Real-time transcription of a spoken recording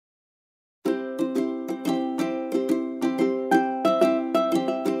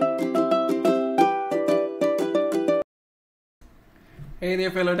Hey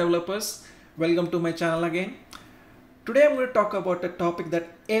there fellow developers, welcome to my channel again. Today I'm going to talk about a topic that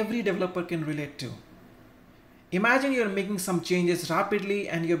every developer can relate to. Imagine you're making some changes rapidly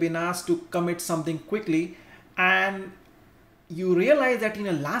and you've been asked to commit something quickly and you realize that in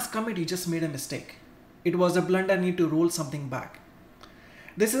a last commit you just made a mistake. It was a blunder, need to roll something back.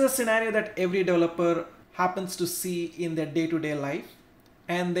 This is a scenario that every developer happens to see in their day-to-day life,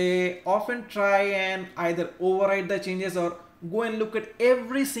 and they often try and either override the changes or go and look at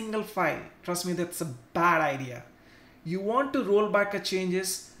every single file. Trust me, that's a bad idea. You want to roll back a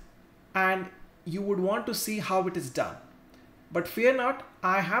changes and you would want to see how it is done. But fear not,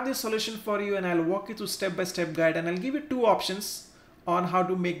 I have the solution for you and I'll walk you through step-by-step guide, and I'll give you two options on how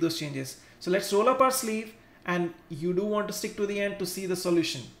to make those changes. So let's roll up our sleeve, and you do want to stick to the end to see the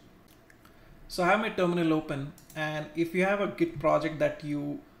solution. So I have my terminal open, and if you have a Git project that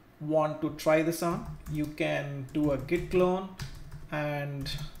you want to try this on, you can do a git clone and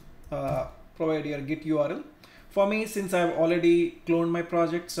provide your git URL. For me, since I've already cloned my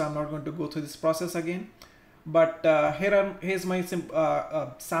project, so I'm not going to go through this process again. But here's my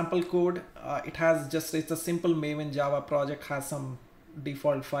sample code. It's a simple Maven Java project, has some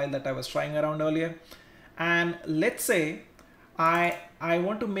default file that I was trying around earlier. And let's say I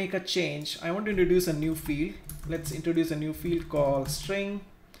want to make a change. I want to introduce a new field. Let's introduce a new field called string.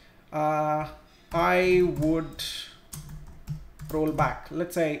 I would roll back.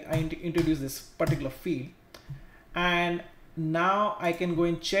 Let's say I introduce this particular field, and now I can go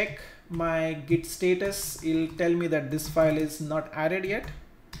and check my git status. It'll tell me that this file is not added yet.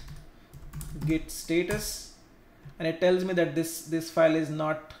 Git status, and it tells me that this file is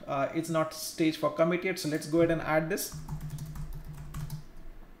not it's not staged for commit yet. So let's go ahead and add this.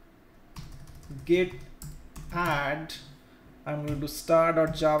 Git add, I'm going to do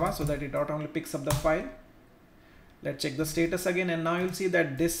star.java so that it automatically picks up the file. Let's check the status again, and now you'll see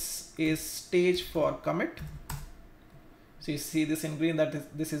that this is staged for commit. So you see this in green,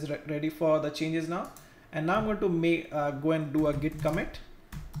 that this is ready for the changes now. And now I'm going to go and do a git commit.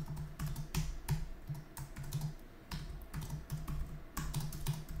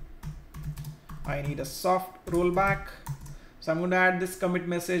 I need a soft rollback, so I'm going to add this commit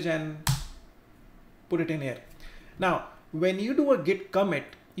message and put it in here. Now, when you do a git commit,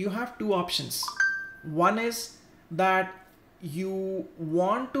 you have two options. One is that you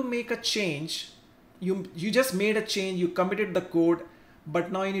want to make a change. You just made a change, you committed the code,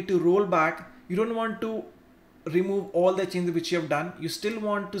 but now you need to roll back. You don't want to remove all the changes which you have done. You still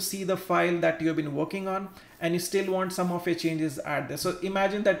want to see the file that you have been working on, and you still want some of your changes added there. So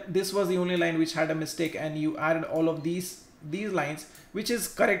imagine that this was the only line which had a mistake, and you added all of these lines, which is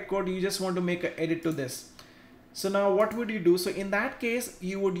correct code. You just want to make an edit to this. So now what would you do? So in that case,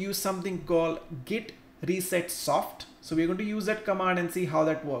 you would use something called git reset soft. So we're going to use that command and see how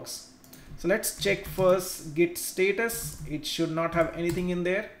that works. So let's check first git status. It should not have anything in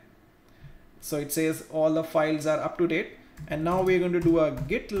there. So it says all the files are up to date. And now we're going to do a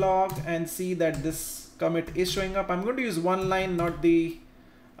git log and see that this commit is showing up. I'm going to use one line, not the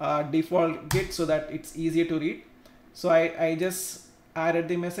default git, so that it's easier to read. So I just added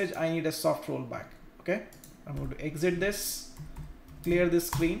the message, I need a soft rollback. Okay, I'm going to exit this, clear this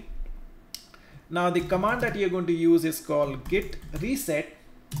screen. Now the command that you're going to use is called git reset,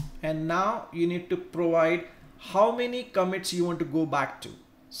 and now you need to provide how many commits you want to go back to.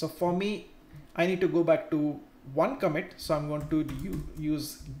 So for me, I need to go back to one commit, so I'm going to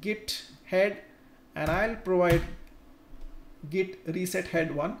use git head, and I'll provide git reset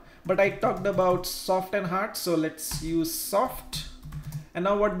head 1. But I talked about soft and hard, so let's use soft. And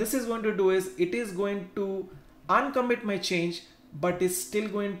now what this is going to do is it is going to uncommit my change, but it's still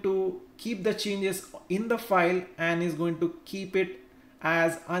going to keep the changes in the file and is going to keep it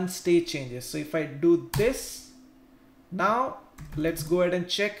as unstaged changes. So if I do this, now let's go ahead and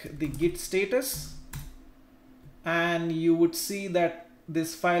check the git status, and you would see that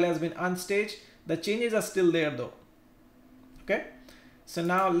this file has been unstaged. The changes are still there though. Okay, so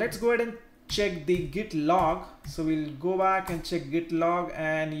now let's go ahead and check the git log. So we'll go back and check git log,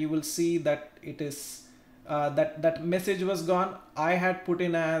 and you will see that it is that message was gone. I had put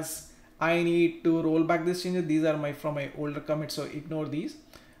in as I need to roll back this changes. These are from my older commits, so ignore these.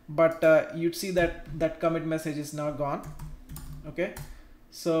 But you'd see that commit message is now gone. Okay,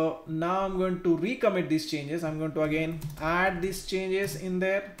 so now I'm going to recommit these changes. I'm going to again add these changes in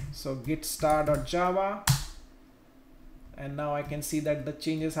there. So git star.java, and now I can see that the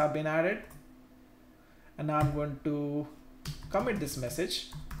changes have been added. And now I'm going to commit this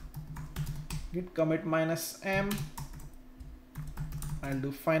message, git commit -m. I'll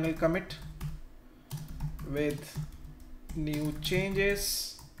do final commit with new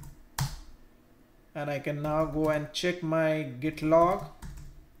changes, and I can now go and check my git log,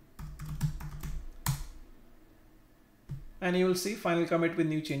 and you will see final commit with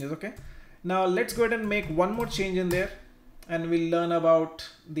new changes. Okay, now let's go ahead and make one more change in there, and we'll learn about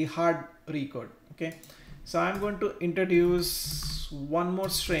the hard recode. Okay, so I'm going to introduce one more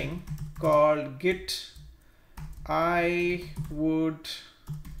string called git I would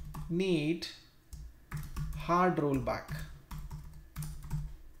need hard rollback.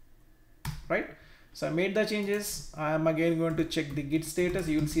 Right, so I made the changes. I am again going to check the git status.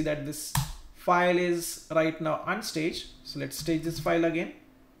 You will see that this file is right now unstaged. So let's stage this file again.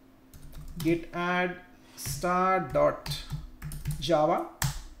 Git add star.java,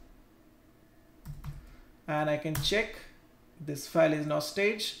 and I can check this file is now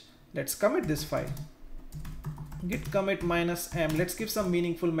staged. Let's commit this file. Git commit -m. Let's give some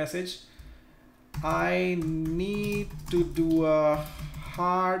meaningful message. I need to do a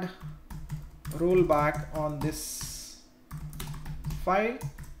hard rollback on this file.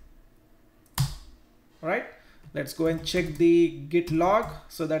 Right, let's go and check the git log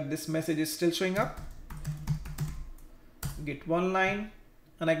so that this message is still showing up. Git one line,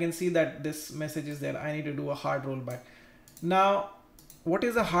 and I can see that this message is there. I need to do a hard rollback. Now, what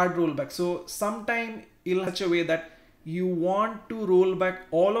is a hard rollback? So sometime in such a way that you want to roll back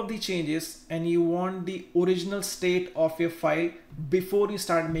all of the changes and you want the original state of your file before you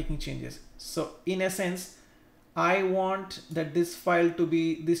start making changes. So in essence, I want that this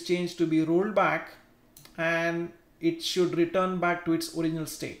change to be rolled back, and it should return back to its original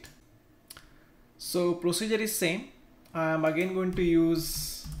state. So procedure is same. I am again going to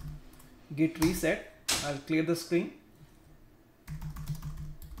use git reset. I'll clear the screen.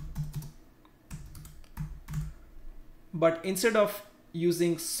 But instead of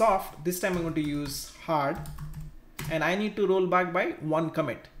using soft, this time I'm going to use hard, and I need to roll back by one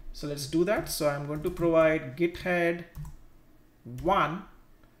commit. So let's do that. So I'm going to provide git head 1,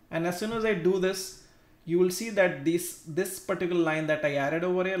 and as soon as I do this, you will see that this particular line that I added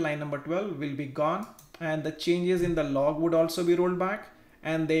over here, line number 12, will be gone, and the changes in the log would also be rolled back,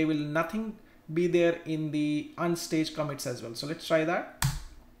 and they will nothing be there in the unstaged commits as well. So let's try that.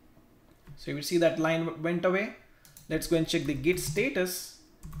 So you will see that line went away. Let's go and check the git status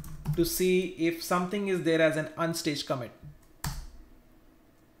to see if something is there as an unstaged commit.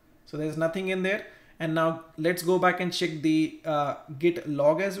 So there's nothing in there. And now let's go back and check the git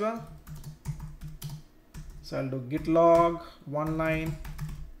log as well. So I'll do git log one line,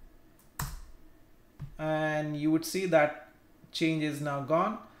 and you would see that change is now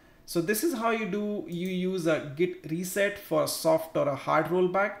gone. So this is how you use a git reset for a soft or a hard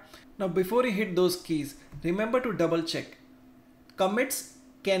rollback. Now before you hit those keys, remember to double check. Commits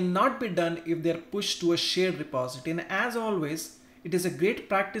cannot be done if they're pushed to a shared repository, and as always, it is a great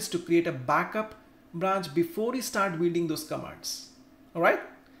practice to create a backup branch before you start building those commands. All right,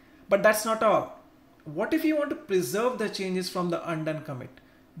 but that's not all. What if you want to preserve the changes from the undone commit,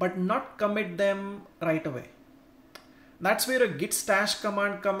 but not commit them right away? That's where a git stash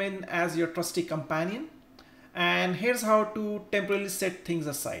command come in as your trusty companion. And here's how to temporarily set things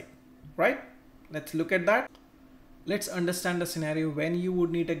aside, right? Let's look at that. Let's understand the scenario when you would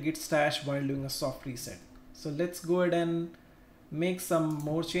need a git stash while doing a soft reset. So let's go ahead and make some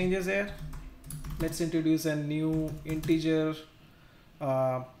more changes here. Let's introduce a new integer,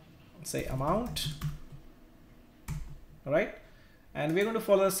 say amount. All right, and we're going to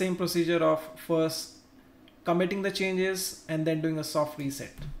follow the same procedure of first committing the changes and then doing a soft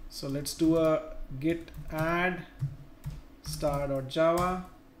reset. So let's do a git add star.java.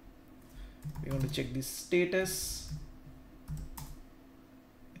 We're going to check the status,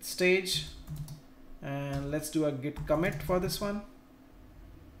 its stage, and let's do a git commit for this one.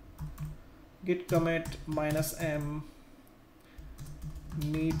 Git commit -m,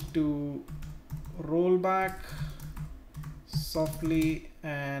 need to roll back softly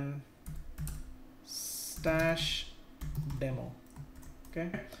and stash demo. Okay,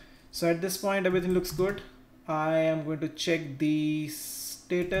 so at this point everything looks good. I am going to check the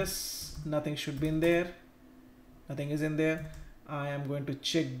status. Nothing should be in there. Nothing is in there. I am going to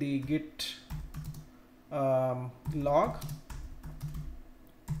check the git log.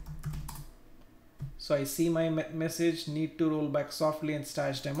 So I see my message, need to roll back softly and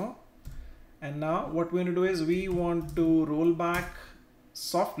stash demo. And now what we're going to do is we want to roll back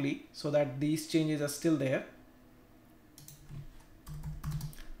softly so that these changes are still there.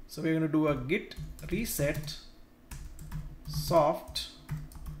 So we're going to do a git reset soft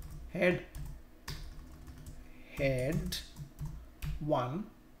head 1.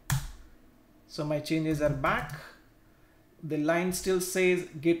 So my changes are back, the line still says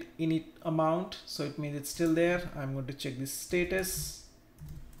git init amount, so it means it's still there. I'm going to check this status.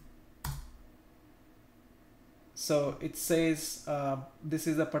 So it says this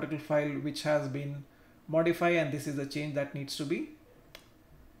is a particular file which has been modified, and this is the change that needs to be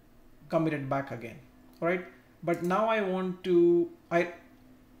committed back again. All right, but now I want to, I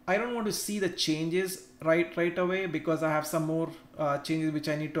don't want to see the changes right away, because I have some more changes which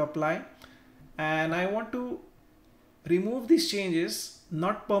I need to apply, and I want to remove these changes,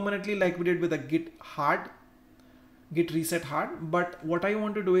 not permanently like we did with a git reset hard, but what I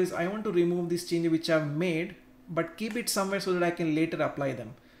want to do is I want to remove these changes which I've made, but keep it somewhere so that I can later apply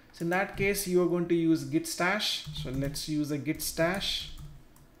them. So in that case, you are going to use git stash. So let's use a git stash.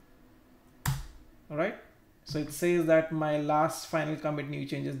 All right. So it says that my last final commit new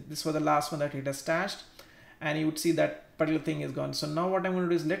changes. This was the last one that it has stashed, and you would see that particular thing is gone. So now what I'm going to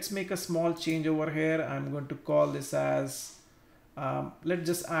do is let's make a small change over here. I'm going to call this as, let's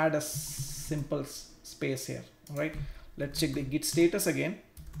just add a simple space here. All right. Let's check the git status again.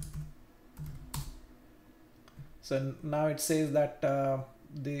 So now it says that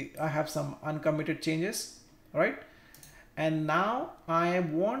I have some uncommitted changes. All right. And now I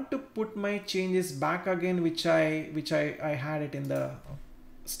want to put my changes back again, which I had it in the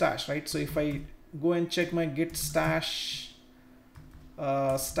stash, right? So if I go and check my git stash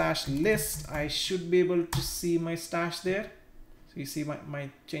list, I should be able to see my stash there. So you see my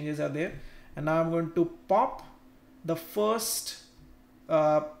changes are there. And now I'm going to pop the first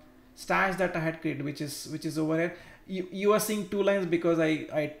stash that I had created, which is over here. You are seeing two lines because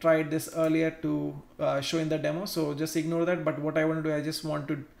I tried this earlier to show in the demo, so just ignore that. But what I want to do, I just want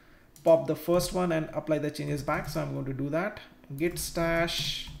to pop the first one and apply the changes back. So I'm going to do that, git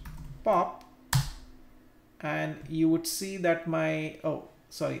stash pop, and you would see that my, oh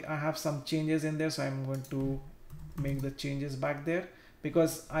sorry, I have some changes in there, so I'm going to make the changes back there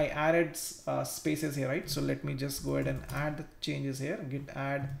because I added spaces here, right? So let me just go ahead and add the changes here, git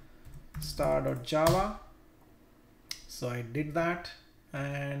add star.java. So I did that,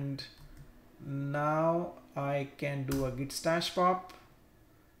 and now I can do a git stash pop,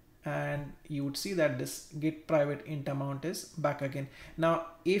 and you would see that this git private int amount is back again. Now,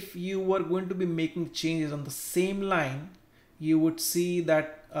 if you were going to be making changes on the same line, you would see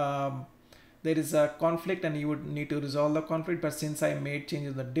that there is a conflict and you would need to resolve the conflict. But since I made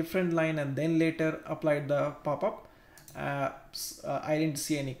changes on a different line and then later applied the pop-up, I didn't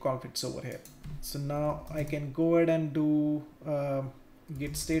see any conflicts over here. So now I can go ahead and do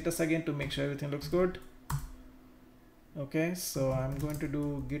git status again to make sure everything looks good. Okay, so I'm going to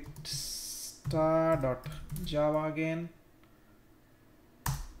do git star.java again.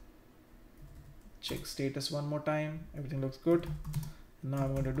 Check status one more time. Everything looks good. Now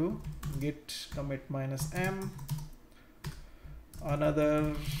I'm going to do git commit -m.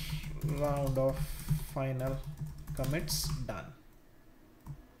 Another round of final commits done.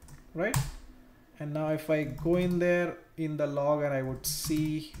 Right? And now if I go in there in the log and I would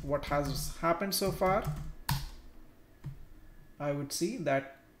see what has happened so far, I would see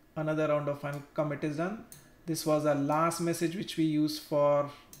that another round of final commit is done. This was our last message which we used for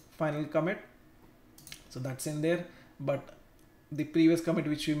final commit. So that's in there. But the previous commit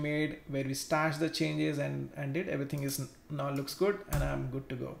which we made where we stashed the changes and did everything is now looks good, and I'm good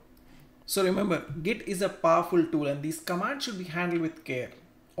to go. So remember, Git is a powerful tool and these commands should be handled with care.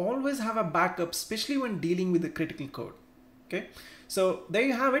 Always have a backup, especially when dealing with the critical code. Okay, so there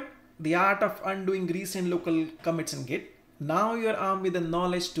you have it, the art of undoing recent local commits in Git. Now you are armed with the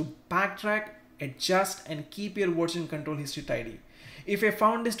knowledge to backtrack, adjust, and keep your version control history tidy. If you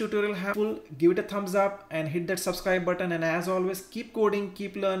found this tutorial helpful, give it a thumbs up and hit that subscribe button. And as always, keep coding,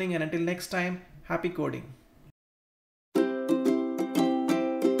 keep learning, and until next time, happy coding.